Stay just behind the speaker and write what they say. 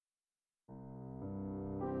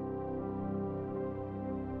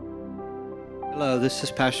Hello, this is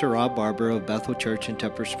Pastor Rob Barber of Bethel Church in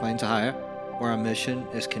Temperance Plains, Ohio, where our mission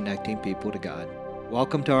is connecting people to God.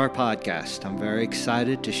 Welcome to our podcast. I'm very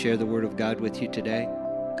excited to share the Word of God with you today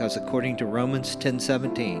because according to Romans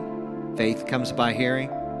 10:17, faith comes by hearing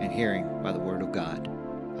and hearing by the Word of God.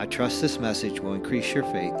 I trust this message will increase your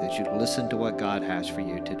faith as you listen to what God has for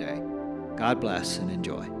you today. God bless and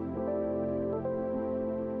enjoy.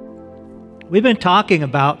 We've been talking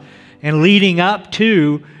about and leading up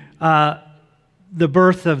to the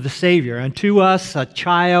birth of the Savior. Unto us a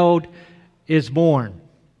child is born.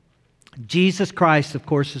 Jesus Christ, of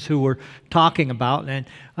course, is who we're talking about. And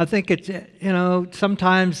I think it's,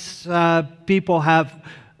 sometimes people have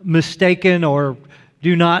mistaken or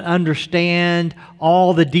do not understand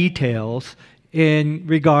all the details in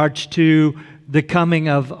regards to the coming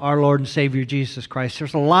of our Lord and Savior Jesus Christ.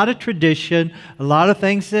 There's a lot of tradition, a lot of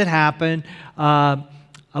things that happen,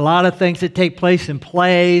 a lot of things that take place in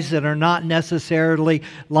plays that are not necessarily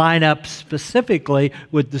line up specifically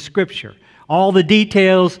with the Scripture. All the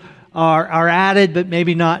details are added, but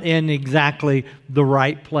maybe not in exactly the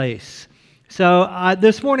right place. So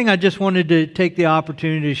this morning I just wanted to take the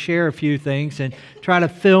opportunity to share a few things and try to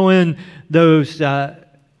fill in those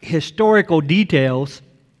historical details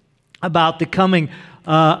about the coming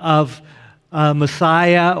of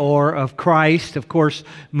Messiah or of Christ. Of course,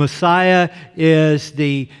 Messiah is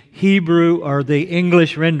the Hebrew or the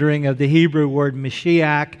English rendering of the Hebrew word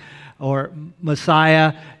Mashiach, or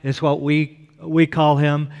Messiah is what we call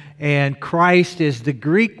him, and Christ is the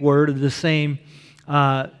Greek word of the same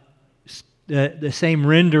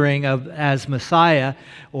rendering of as Messiah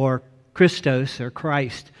or Christos or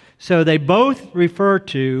Christ. So they both refer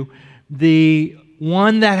to the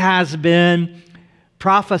one that has been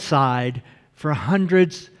prophesied for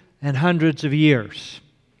hundreds and hundreds of years.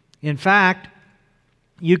 In fact,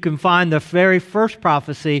 you can find the very first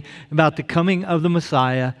prophecy about the coming of the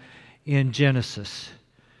Messiah in Genesis.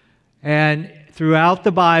 And throughout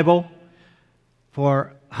the Bible,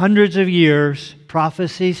 for hundreds of years,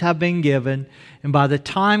 prophecies have been given. And by the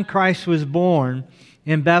time Christ was born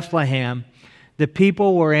in Bethlehem, the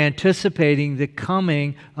people were anticipating the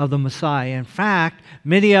coming of the Messiah. In fact,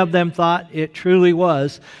 many of them thought it truly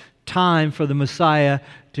was time for the Messiah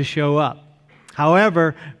to show up.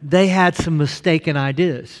 However, they had some mistaken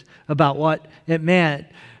ideas about what it meant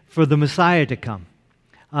for the Messiah to come.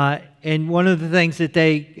 And one of the things that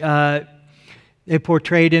they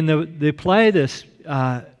portrayed in the play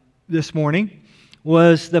this morning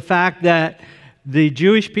was the fact that the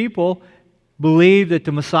Jewish people believed that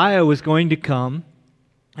the Messiah was going to come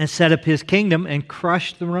and set up his kingdom and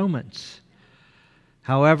crush the Romans.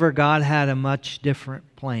 However, God had a much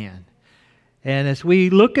different plan. And as we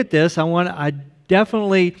look at this, I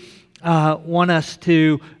definitely want us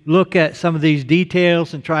to look at some of these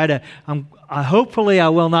details and try to, hopefully I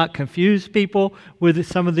will not confuse people with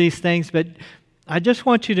some of these things, but I just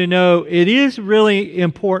want you to know it is really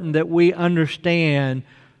important that we understand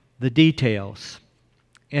the details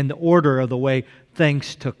and the order of the way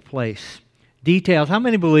things took place. Details, how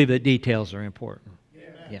many believe that details are important?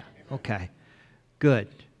 Yeah, okay. Good.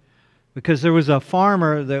 Because there was a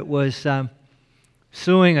farmer that was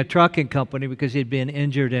suing a trucking company because he'd been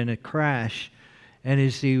injured in a crash. And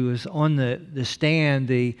as he was on the stand,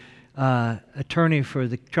 the attorney for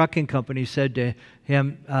the trucking company said to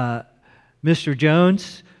him, Mr.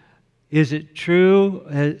 Jones, is it true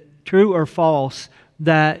or false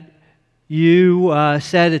that you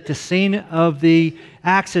said at the scene of the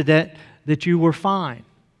accident that you were fine?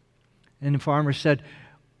 And the farmer said,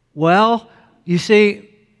 well, you see,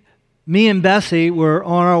 me and Bessie were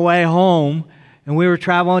on our way home, and we were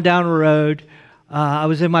traveling down the road. I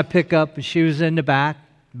was in my pickup, and she was in the back.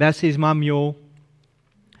 Bessie's my mule.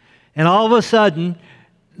 And all of a sudden,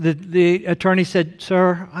 the attorney said,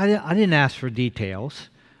 sir, I didn't ask for details.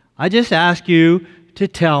 I just asked you to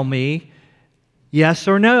tell me, yes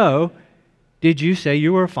or no, did you say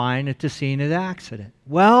you were fine at the scene of the accident?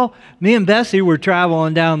 Well, me and Bessie were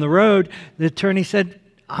traveling down the road. The attorney said,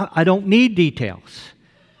 I don't need details.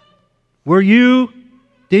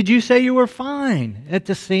 Did you say you were fine at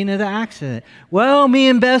the scene of the accident? Well, me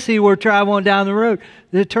and Bessie were traveling down the road.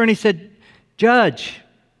 The attorney said, Judge,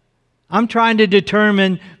 I'm trying to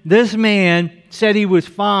determine this man said he was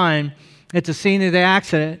fine at the scene of the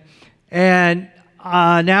accident, and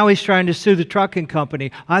now he's trying to sue the trucking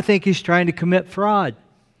company. I think he's trying to commit fraud.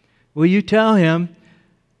 Will you tell him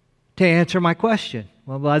to answer my question?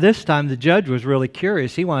 Well, by this time, the judge was really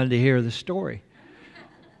curious. He wanted to hear the story.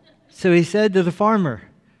 So he said to the farmer,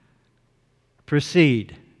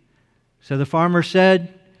 proceed. So the farmer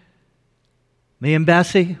said, me and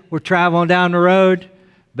Bessie were traveling down the road.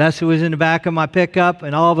 Bessie was in the back of my pickup,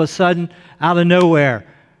 and all of a sudden, out of nowhere,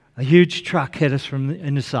 a huge truck hit us from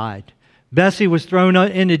in the side. Bessie was thrown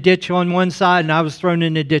in the ditch on one side, and I was thrown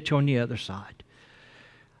in the ditch on the other side.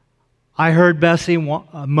 I heard Bessie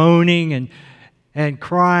moaning and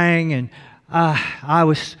crying, and I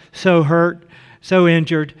was so hurt, so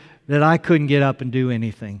injured, that I couldn't get up and do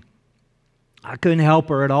anything. I couldn't help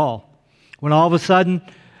her at all. When all of a sudden,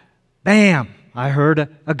 bam, I heard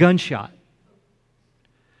a gunshot.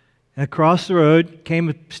 And across the road came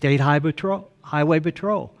a state highway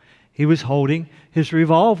patrol. He was holding his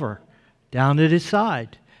revolver down at his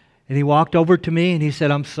side. And he walked over to me and he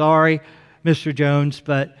said, "I'm sorry, Mr. Jones,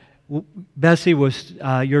 but Bessie was,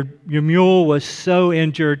 your mule was so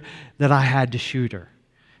injured that I had to shoot her.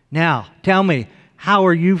 Now, tell me, how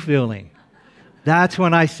are you feeling?" That's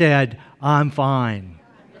when I said, "I'm fine."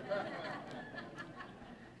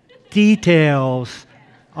 Details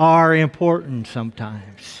are important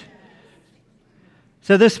sometimes.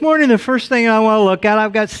 So this morning, the first thing I want to look at,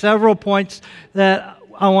 I've got several points that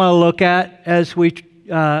I want to look at as we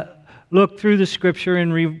look through the Scripture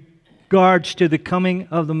in regards to the coming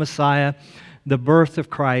of the Messiah, the birth of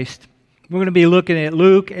Christ. We're going to be looking at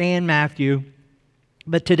Luke and Matthew.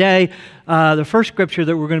 But today, the first Scripture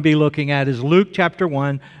that we're going to be looking at is Luke chapter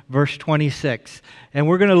 1, verse 26. And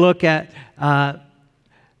we're going to look at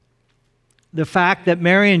the fact that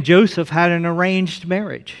Mary and Joseph had an arranged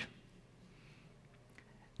marriage.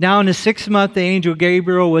 Now in the 6th month, the angel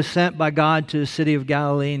Gabriel was sent by God to the city of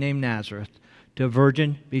Galilee named Nazareth, to a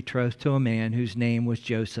virgin betrothed to a man whose name was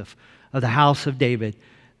Joseph, of the house of David.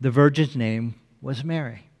 The virgin's name was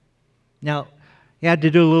Mary. Now, you had to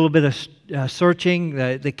do a little bit of searching.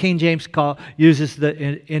 The King James uses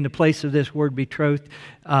in the place of this word betrothed,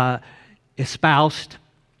 espoused,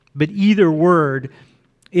 but either word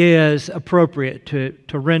is appropriate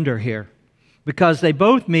to render here, because they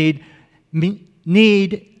both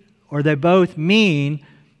they both mean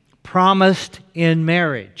promised in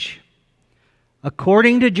marriage.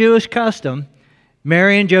 According to Jewish custom,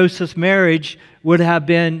 Mary and Joseph's marriage would have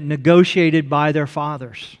been negotiated by their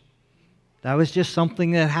fathers. That was just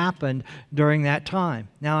something that happened during that time.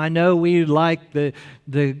 Now, I know we like the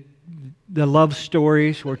love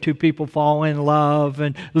stories where two people fall in love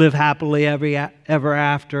and live happily ever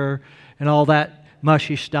after and all that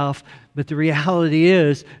mushy stuff. But the reality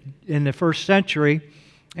is, in the first century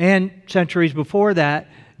and centuries before that,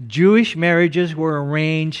 Jewish marriages were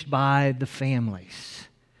arranged by the families.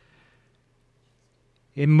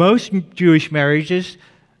 In most Jewish marriages,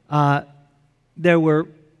 there were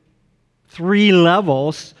 3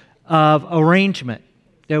 levels of arrangement.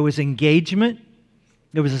 There was engagement,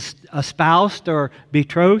 there was espoused or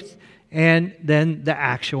betrothed, and then the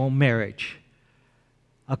actual marriage.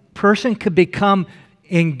 A person could become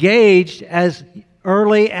engaged as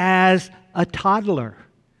early as a toddler.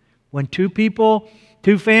 When two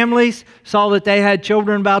families saw that they had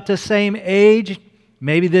children about the same age,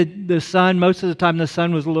 maybe the son, most of the time the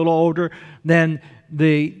son was a little older than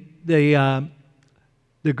the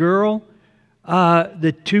girl,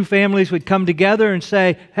 the two families would come together and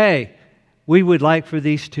say, "Hey, we would like for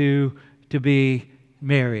these two to be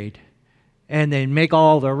married." And they'd make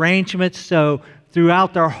all the arrangements. So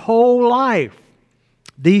throughout their whole life,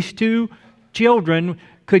 these two children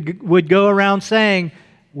would go around saying,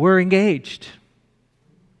 "We're engaged."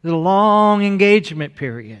 There's a long engagement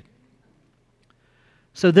period.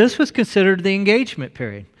 So this was considered the engagement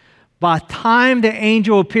period. By the time the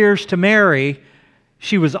angel appears to Mary,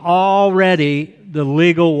 she was already the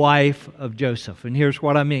legal wife of Joseph. And here's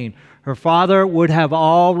what I mean. Her father would have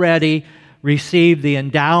already received the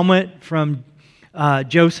endowment from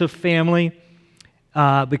Joseph's family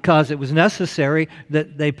because it was necessary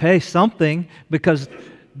that they pay something, because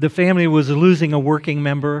the family was losing a working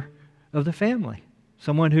member of the family,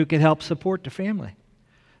 someone who could help support the family.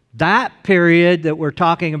 That period that we're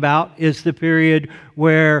talking about is the period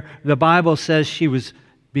where the Bible says she was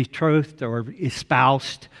betrothed or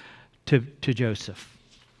espoused to Joseph.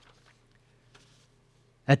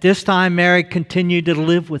 At this time, Mary continued to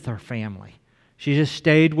live with her family. She just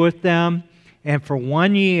stayed with them, and for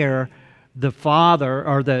 1 year, the father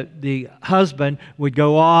or the husband would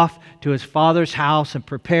go off to his father's house and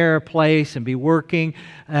prepare a place and be working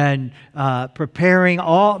and making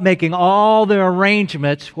all the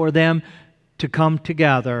arrangements for them to come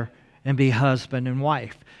together and be husband and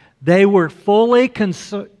wife. They were fully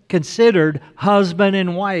considered husband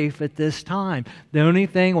and wife at this time. The only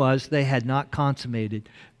thing was they had not consummated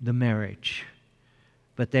the marriage.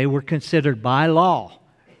 But they were considered by law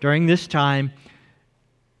during this time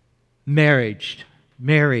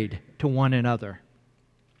married to one another.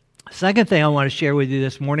 Second thing I want to share with you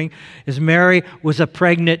this morning is Mary was a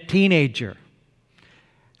pregnant teenager.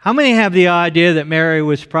 How many have the idea that Mary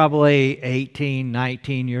was probably 18,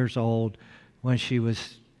 19 years old when she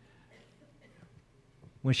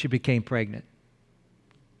became pregnant?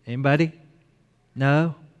 Anybody?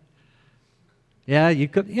 No? Yeah, you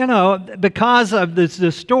could, because of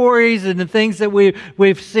the stories and the things that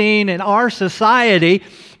we've seen in our society,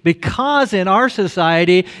 because in our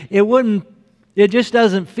society it just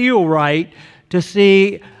doesn't feel right to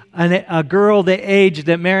see a girl the age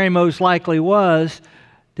that Mary most likely was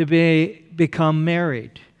to become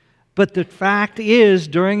married. But the fact is,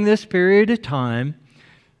 during this period of time,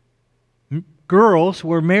 girls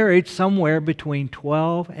were married somewhere between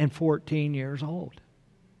 12 and 14 years old.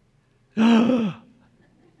 How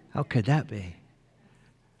could that be?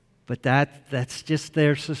 But that's just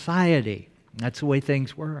their society. That's the way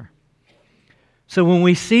things were. So when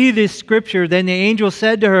we see this scripture, then the angel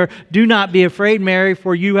said to her, "Do not be afraid, Mary,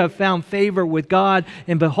 for you have found favor with God,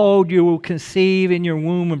 and behold, you will conceive in your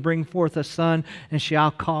womb and bring forth a son, and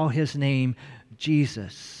shall call his name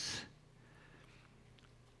Jesus."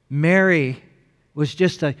 Mary was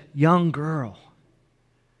just a young girl,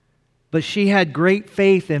 but she had great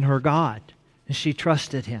faith in her God, and she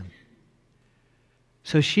trusted Him.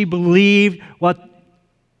 So she believed what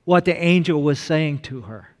the angel was saying to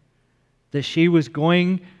her, that she was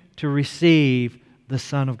going to receive the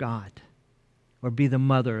Son of God, or be the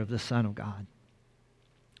mother of the Son of God.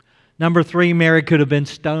 Number 3, Mary could have been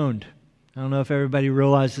stoned. I don't know if everybody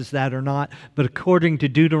realizes that or not, but according to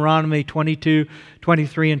Deuteronomy 22,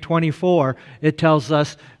 23, and 24, it tells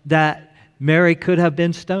us that Mary could have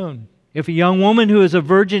been stoned. If a young woman who is a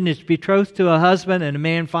virgin is betrothed to a husband, and a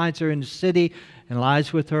man finds her in the city and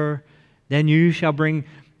lies with her, then you shall bring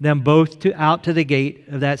them both out to the gate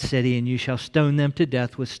of that city, and you shall stone them to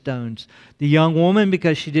death with stones. The young woman,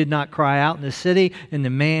 because she did not cry out in the city, and the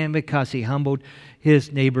man, because he humbled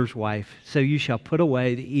his neighbor's wife. So you shall put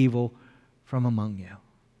away the evil from among you.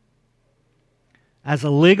 As a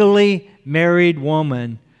legally married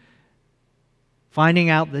woman, finding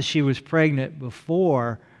out that she was pregnant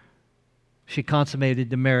before she consummated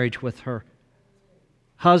the marriage with her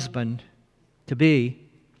husband-to-be,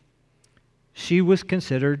 she was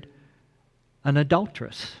considered an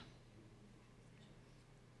adulteress.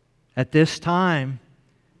 At this time,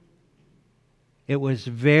 it was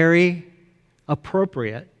very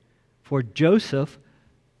appropriate for Joseph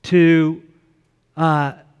to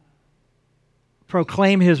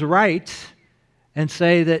proclaim his rights and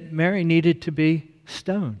say that Mary needed to be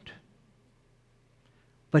stoned.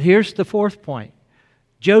 But here's the fourth point.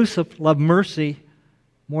 Joseph loved mercy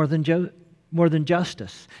more than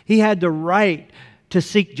justice. He had the right to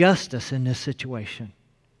seek justice in this situation.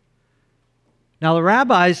 Now, the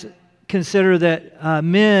rabbis consider that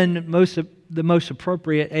men, the most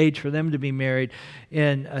appropriate age for them to be married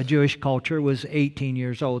in a Jewish culture was 18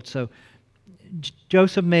 years old. So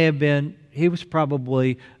Joseph he was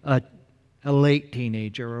probably a late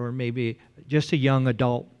teenager, or maybe just a young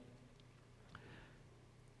adult.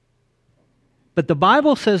 But the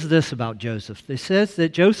Bible says this about Joseph. It says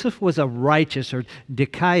that Joseph was a righteous, or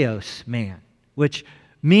dikaios man, which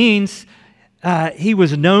means he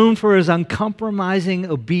was known for his uncompromising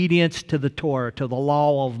obedience to the Torah, to the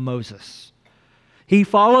law of Moses. He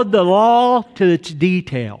followed the law to its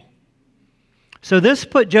detail. So this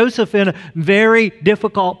put Joseph in a very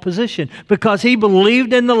difficult position, because he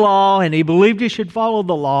believed in the law and he believed he should follow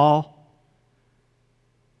the law.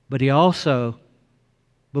 But he also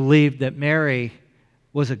believed that Mary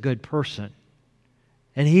was a good person.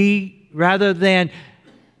 And he, rather than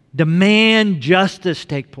demand justice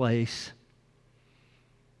take place,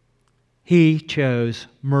 he chose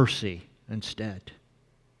mercy instead.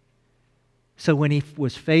 So when he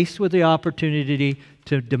was faced with the opportunity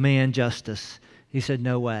to demand justice, he said,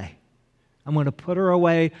 "No way. I'm going to put her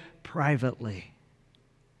away privately."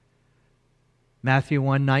 Matthew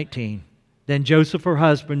 1:19. Then Joseph, her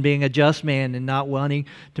husband, being a just man and not wanting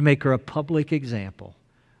to make her a public example,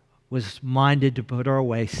 was minded to put her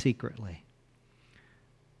away secretly.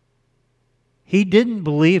 He didn't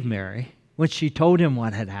believe Mary when she told him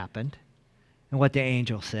what had happened and what the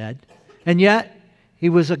angel said. And yet, he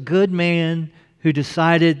was a good man who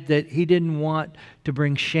decided that he didn't want to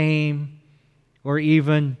bring shame or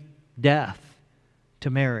even death to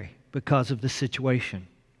Mary because of the situation.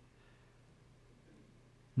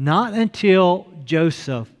 Not until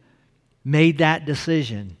Joseph made that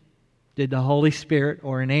decision did the Holy Spirit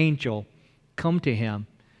or an angel come to him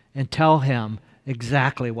and tell him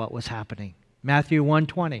exactly what was happening. Matthew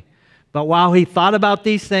 1:20. But while he thought about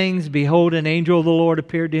these things, behold, an angel of the Lord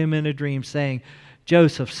appeared to him in a dream, saying,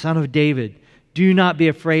 Joseph, son of David, do not be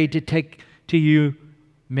afraid to take to you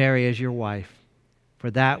Mary as your wife, for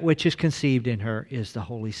that which is conceived in her is the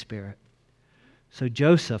Holy Spirit. So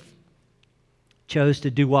Joseph chose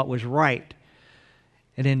to do what was right.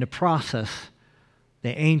 And in the process,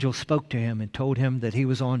 the angel spoke to him and told him that he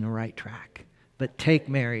was on the right track. But take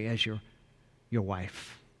Mary as your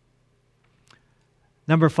wife.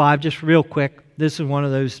 Number 5, just real quick, this is one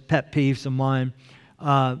of those pet peeves of mine.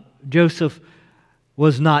 Joseph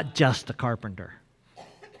was not just a carpenter.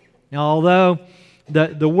 Now, although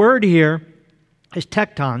the word here is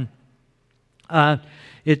tekton,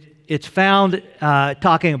 it's found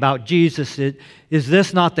talking about Jesus. Is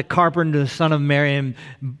this not the carpenter, the son of Mary, and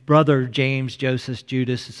brother James, Joseph,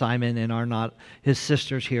 Judas, Simon, and are not his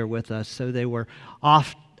sisters here with us? So they were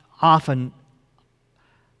often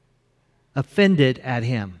offended at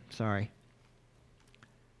him.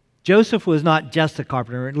 Joseph was not just a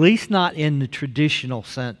carpenter, at least not in the traditional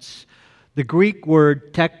sense. The Greek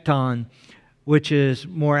word tekton, which is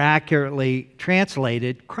more accurately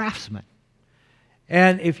translated craftsman.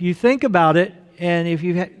 And if you think about it, and if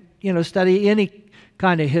you study any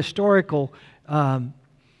kind of historical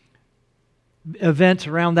events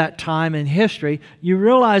around that time in history, you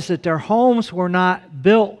realize that their homes were not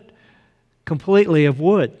built completely of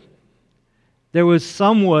wood. There was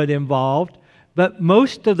some wood involved, but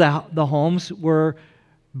most of the homes were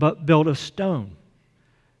built of stone.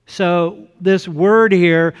 So this word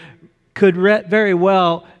here could very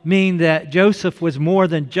well mean that Joseph was more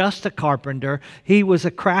than just a carpenter. He was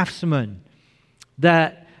a craftsman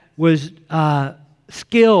that was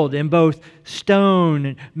skilled in both stone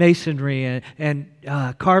and masonry and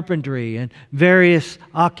carpentry and various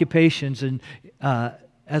occupations and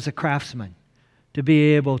as a craftsman to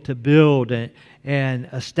be able to build and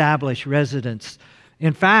establish residence.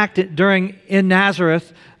 In fact, in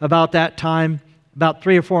Nazareth, about that time, about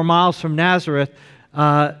 3 or 4 miles from Nazareth,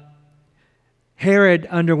 Herod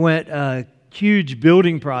underwent a huge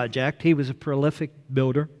building project. He was a prolific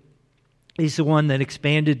builder. He's the one that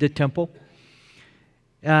expanded the temple.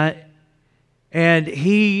 And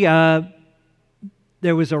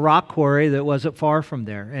there was a rock quarry that wasn't far from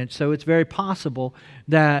there. And so it's very possible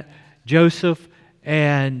that Joseph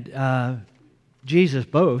and Jesus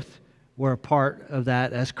both were a part of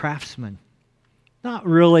that as craftsmen. Not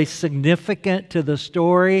really significant to the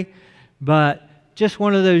story, but just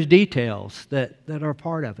one of those details that are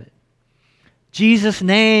part of it. Jesus'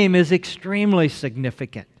 name is extremely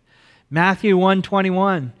significant. Matthew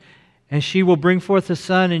 1:21, and she will bring forth a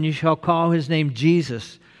son, and you shall call his name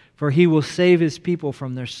Jesus, for he will save his people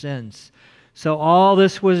from their sins. So all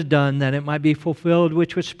this was done that it might be fulfilled,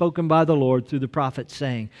 which was spoken by the Lord through the prophet,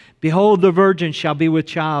 saying, Behold, the virgin shall be with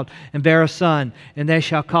child and bear a son, and they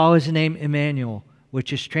shall call his name Emmanuel,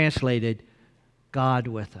 which is translated, God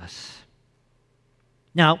with us.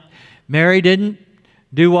 Now, Mary didn't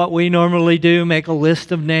do what we normally do, make a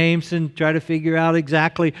list of names and try to figure out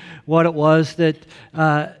exactly what it was that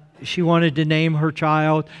she wanted to name her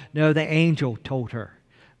child. No, the angel told her.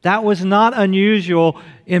 That was not unusual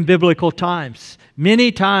in biblical times.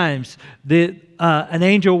 Many times, an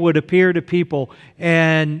angel would appear to people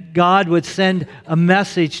and God would send a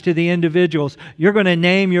message to the individuals. You're going to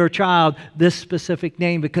name your child this specific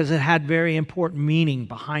name because it had very important meaning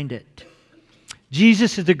behind it.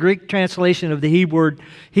 Jesus is the Greek translation of the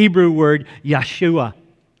Hebrew word Yeshua.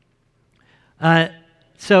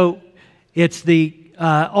 So it's the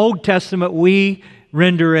Old Testament, we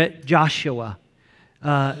render it Joshua.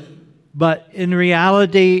 But in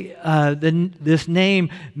reality, this name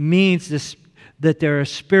means that there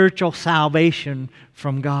is spiritual salvation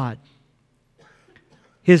from God.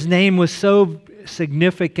 His name was so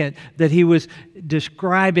significant that he was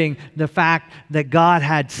describing the fact that God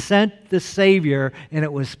had sent the Savior and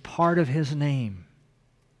it was part of his name.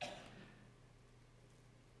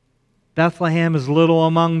 Bethlehem is little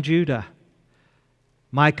among Judah.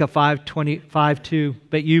 Micah 5:2.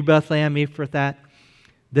 But you, Bethlehem Ephrathah,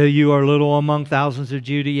 though you are little among thousands of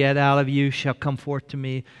Judah, yet out of you shall come forth to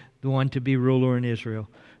me the one to be ruler in Israel,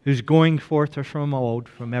 whose going forth are from old,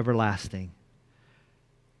 from everlasting.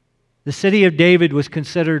 The city of David was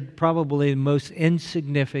considered probably the most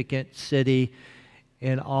insignificant city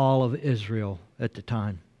in all of Israel at the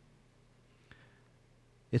time.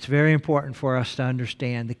 It's very important for us to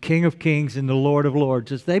understand the King of Kings and the Lord of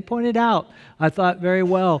Lords. As they pointed out, I thought very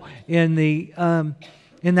well in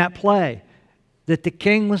that play, that the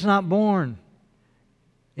king was not born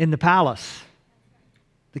in the palace.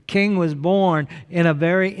 The king was born in a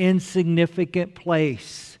very insignificant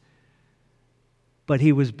place. But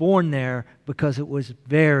he was born there because it was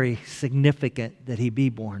very significant that he be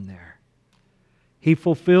born there. He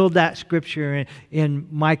fulfilled that scripture in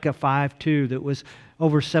Micah 5:2 that was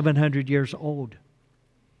over 700 years old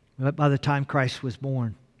by the time Christ was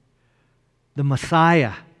born. The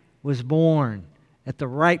Messiah was born at the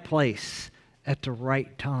right place at the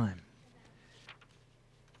right time.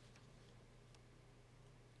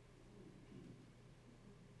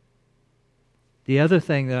 The other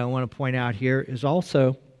thing that I want to point out here is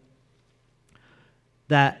also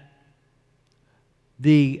that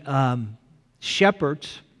the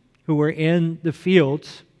shepherds who were in the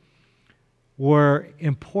fields were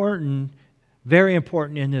important, very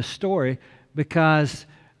important in this story, because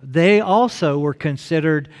they also were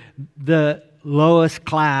considered the lowest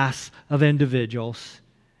class of individuals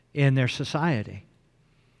in their society.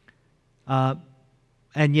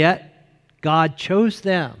 And yet, God chose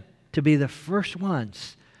them to be the first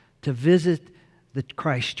ones to visit the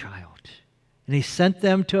Christ child. And He sent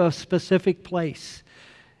them to a specific place.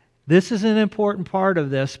 This is an important part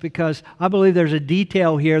of this because I believe there's a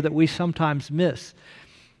detail here that we sometimes miss.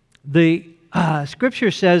 The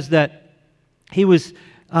Scripture says that he was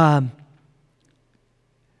there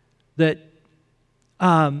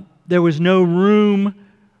was no room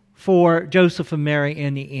for Joseph and Mary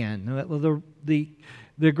in the inn.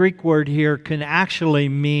 The Greek word here can actually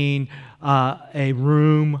mean a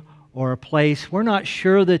room or a place. We're not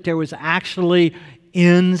sure that there was actually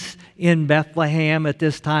inns in Bethlehem at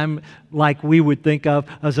this time like we would think of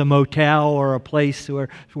as a motel or a place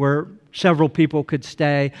where several people could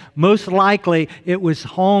stay. Most likely it was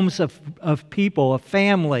homes of people, of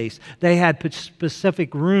families. They had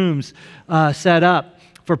specific rooms set up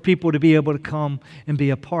for people to be able to come and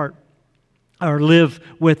be a part or live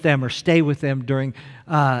with them or stay with them during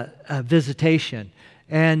a visitation.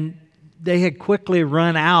 And they had quickly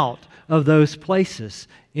run out of those places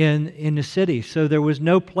in the city. So there was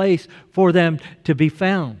no place for them to be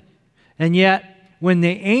found. And yet, when the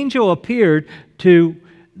angel appeared to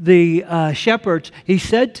the shepherds, he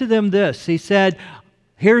said to them this. He said,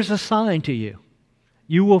 "Here's a sign to you.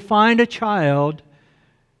 You will find a child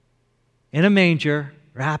in a manger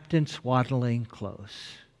wrapped in swaddling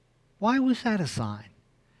clothes." Why was that a sign?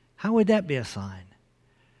 How would that be a sign?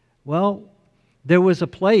 Well, there was a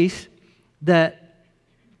place that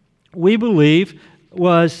we believe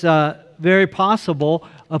was very possible,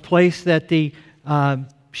 a place that the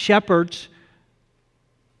shepherds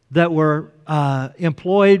that were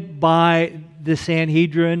employed by the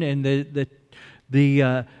Sanhedrin and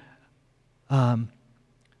the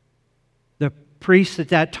priests at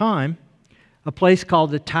that time, a place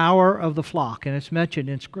called the Tower of the Flock, and it's mentioned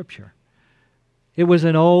in Scripture. It was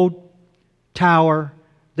an old tower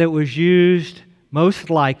that was used most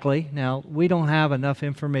likely, now we don't have enough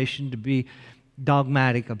information to be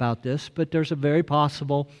dogmatic about this, but it's very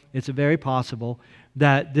possible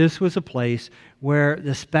that this was a place where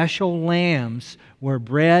the special lambs were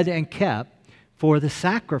bred and kept for the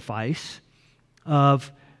sacrifice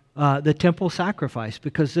of the temple sacrifice,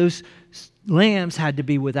 because those lambs had to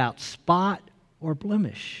be without spot or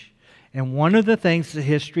blemish. And one of the things that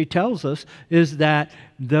history tells us is that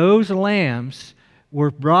those lambs were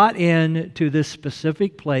brought in to this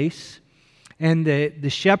specific place, and the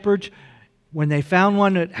shepherds, when they found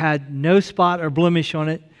one that had no spot or blemish on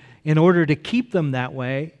it, in order to keep them that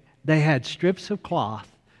way, they had strips of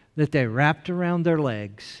cloth that they wrapped around their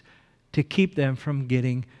legs to keep them from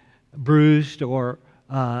getting bruised or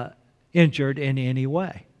injured in any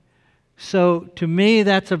way. So to me,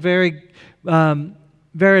 that's a very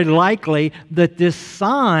likely that this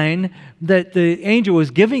sign that the angel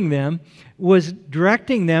was giving them was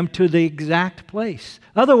directing them to the exact place.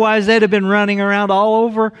 Otherwise, they'd have been running around all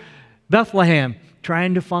over Bethlehem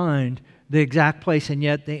trying to find the exact place, and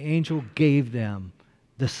yet the angel gave them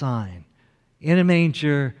the sign. In a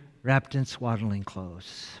manger, wrapped in swaddling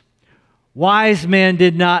clothes. Wise men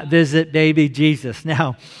did not visit baby Jesus.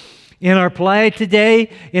 Now, in our play today,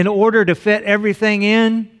 in order to fit everything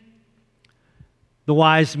in, the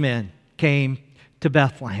wise men came to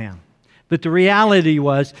Bethlehem. But the reality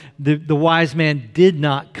was the wise men did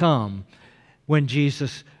not come when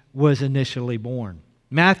Jesus was initially born.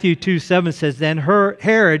 Matthew 2:7 says, "Then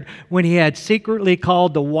Herod, when he had secretly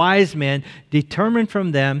called the wise men, determined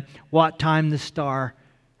from them what time the star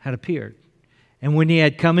had appeared. And when he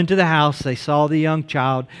had come into the house, they saw the young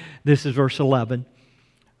child," this is verse 11,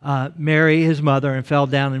 "Mary, his mother, and fell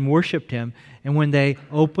down and worshipped him. And when they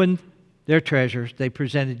opened their treasures, they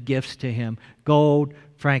presented gifts to him, gold,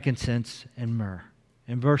 frankincense, and myrrh."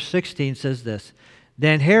 And verse 16 says this,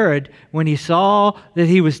 "Then Herod, when he saw that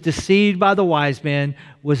he was deceived by the wise men,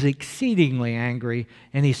 was exceedingly angry,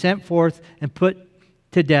 and he sent forth and put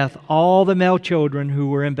to death all the male children who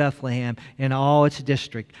were in Bethlehem and all its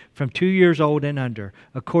district, from 2 years old and under,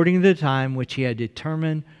 according to the time which he had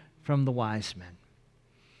determined from the wise men.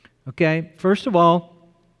 Okay, first of all,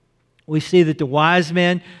 we see that the wise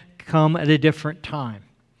men come at a different time.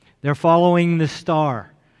 They're following the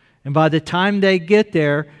star. And by the time they get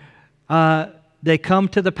there, they come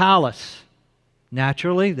to the palace.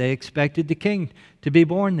 Naturally, they expected the king to be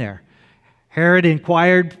born there. Herod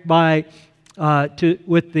inquired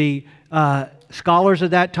with the scholars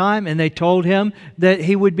of that time, and they told him that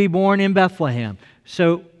he would be born in Bethlehem.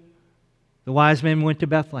 So the wise men went to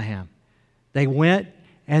Bethlehem. They went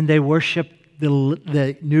and they worshiped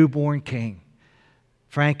the newborn king.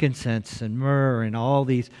 Frankincense and myrrh and all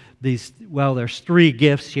these, well, there's 3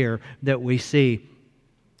 gifts here that we see.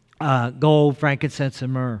 Gold, frankincense,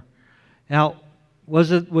 and myrrh. Now, was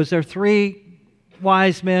there 3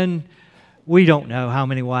 wise men? We don't know how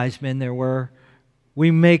many wise men there were.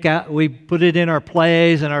 We put it in our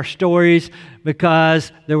plays and our stories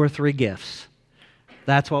because there were 3 gifts.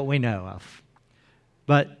 That's what we know of.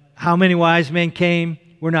 But how many wise men came?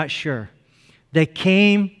 We're not sure. They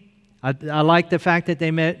came. I like the fact that they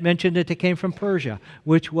mentioned that they came from Persia,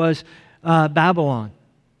 which was Babylon.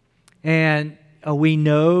 And we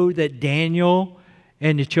know that Daniel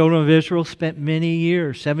and the children of Israel spent many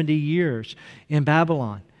years, 70 years, in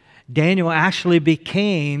Babylon. Daniel actually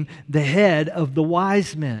became the head of the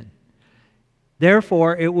wise men.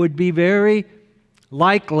 Therefore, it would be very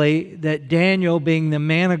likely that Daniel, being the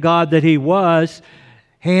man of God that he was,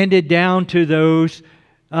 handed down to those,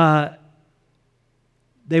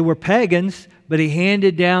 they were pagans, but he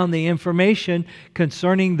handed down the information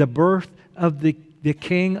concerning the birth of the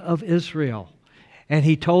king of Israel. And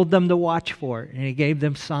he told them to watch for it, and he gave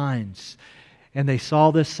them signs. And they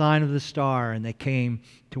saw this sign of the star, and they came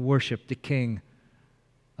to worship the king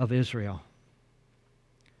of Israel.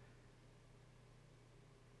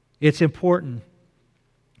 It's important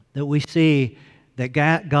that we see that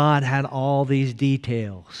God had all these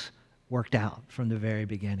details worked out from the very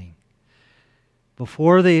beginning.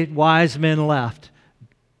 Before the wise men left,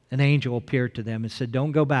 an angel appeared to them and said,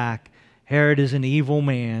 "Don't go back. Herod is an evil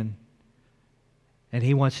man, and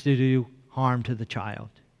he wants to do harm to the child."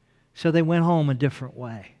 So they went home a different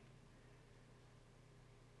way.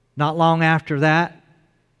 Not long after that,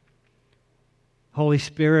 Holy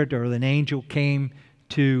Spirit or an angel came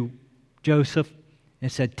to Joseph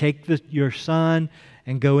and said, "Take your son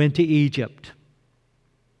and go into Egypt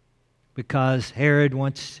because Herod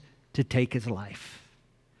wants to take his life."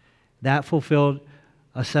 That fulfilled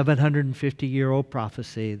a 750-year-old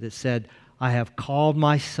prophecy that said, "I have called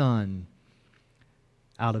my son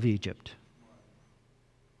out of Egypt."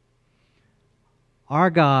 Our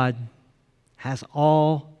God has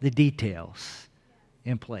all the details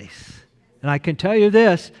in place. And I can tell you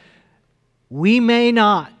this, we may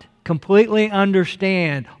not completely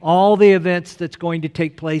understand all the events that's going to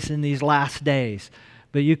take place in these last days,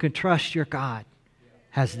 but you can trust your God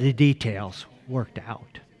has the details worked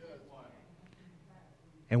out.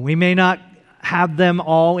 And we may not have them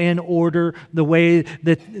all in order the way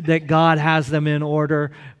that God has them in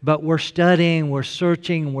order, but we're studying, we're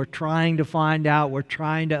searching, we're trying to find out, we're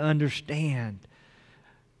trying to understand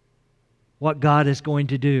what God is going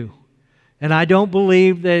to do. And I don't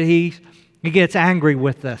believe that He gets angry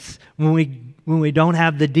with us when we don't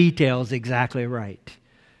have the details exactly right.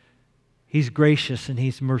 He's gracious and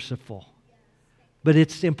He's merciful. But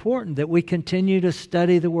it's important that we continue to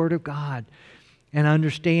study the Word of God and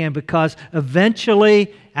understand, because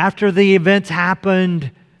eventually, after the events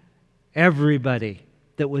happened, everybody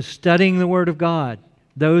that was studying the Word of God,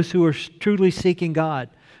 those who were truly seeking God,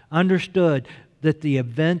 understood that the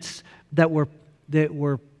events that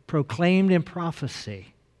were proclaimed in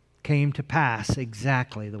prophecy came to pass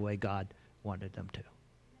exactly the way God wanted them to.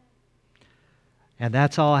 And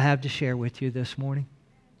that's all I have to share with you this morning.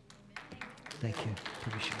 Thank you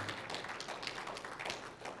for sharing.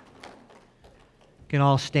 You can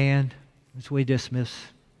all stand as we dismiss.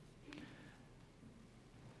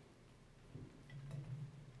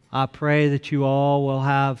 I pray that you all will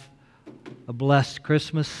have a blessed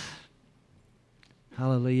Christmas.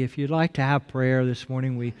 Hallelujah. If you'd like to have prayer this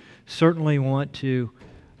morning, we certainly want to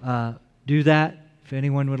do that. If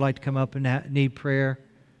anyone would like to come up and need prayer,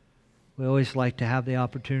 we always like to have the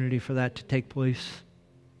opportunity for that to take place.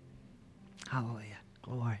 Hallelujah.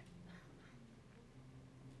 Glory.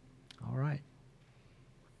 All right.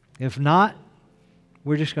 If not,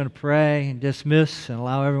 we're just going to pray and dismiss and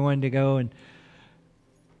allow everyone to go and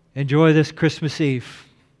enjoy this Christmas Eve.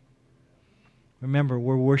 Remember,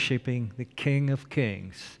 we're worshiping the King of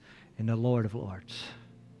Kings and the Lord of Lords.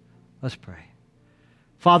 Let's pray.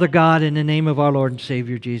 Father God, in the name of our Lord and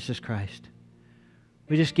Savior, Jesus Christ,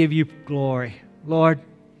 we just give you glory. Lord,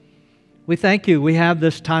 we thank you. We have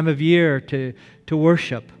this time of year to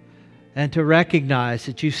worship and to recognize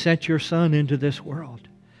that you sent your Son into this world.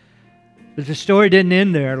 But the story didn't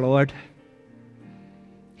end there, Lord.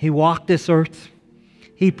 He walked this earth.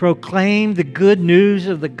 He proclaimed the good news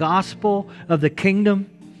of the gospel of the kingdom.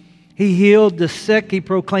 He healed the sick. He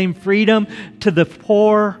proclaimed freedom to the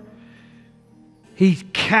poor. He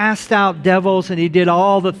cast out devils, and he did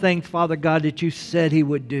all the things, Father God, that you said he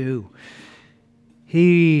would do.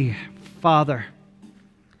 Father,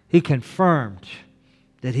 he confirmed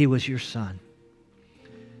that he was your Son.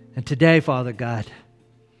 And today, Father God,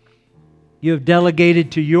 you have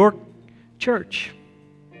delegated to your church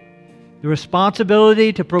the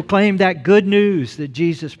responsibility to proclaim that good news that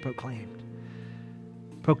Jesus proclaimed.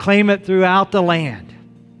 Proclaim it throughout the land,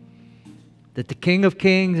 that the King of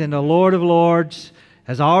Kings and the Lord of Lords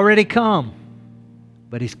has already come,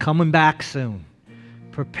 but he's coming back soon.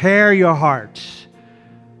 Prepare your hearts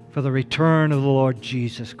for the return of the Lord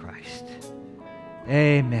Jesus Christ.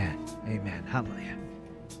 Amen. Amen. Hallelujah.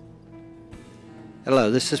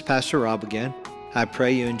 Hello, this is Pastor Rob again. I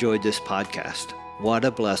pray you enjoyed this podcast. What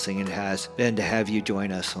a blessing it has been to have you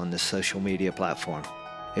join us on this social media platform.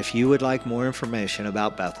 If you would like more information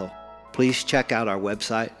about Bethel, please check out our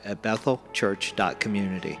website at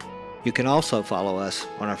bethelchurch.community. You can also follow us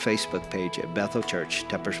on our Facebook page at Bethel Church,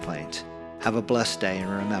 Teppers Plains. Have a blessed day, and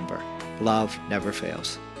remember, love never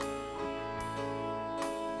fails.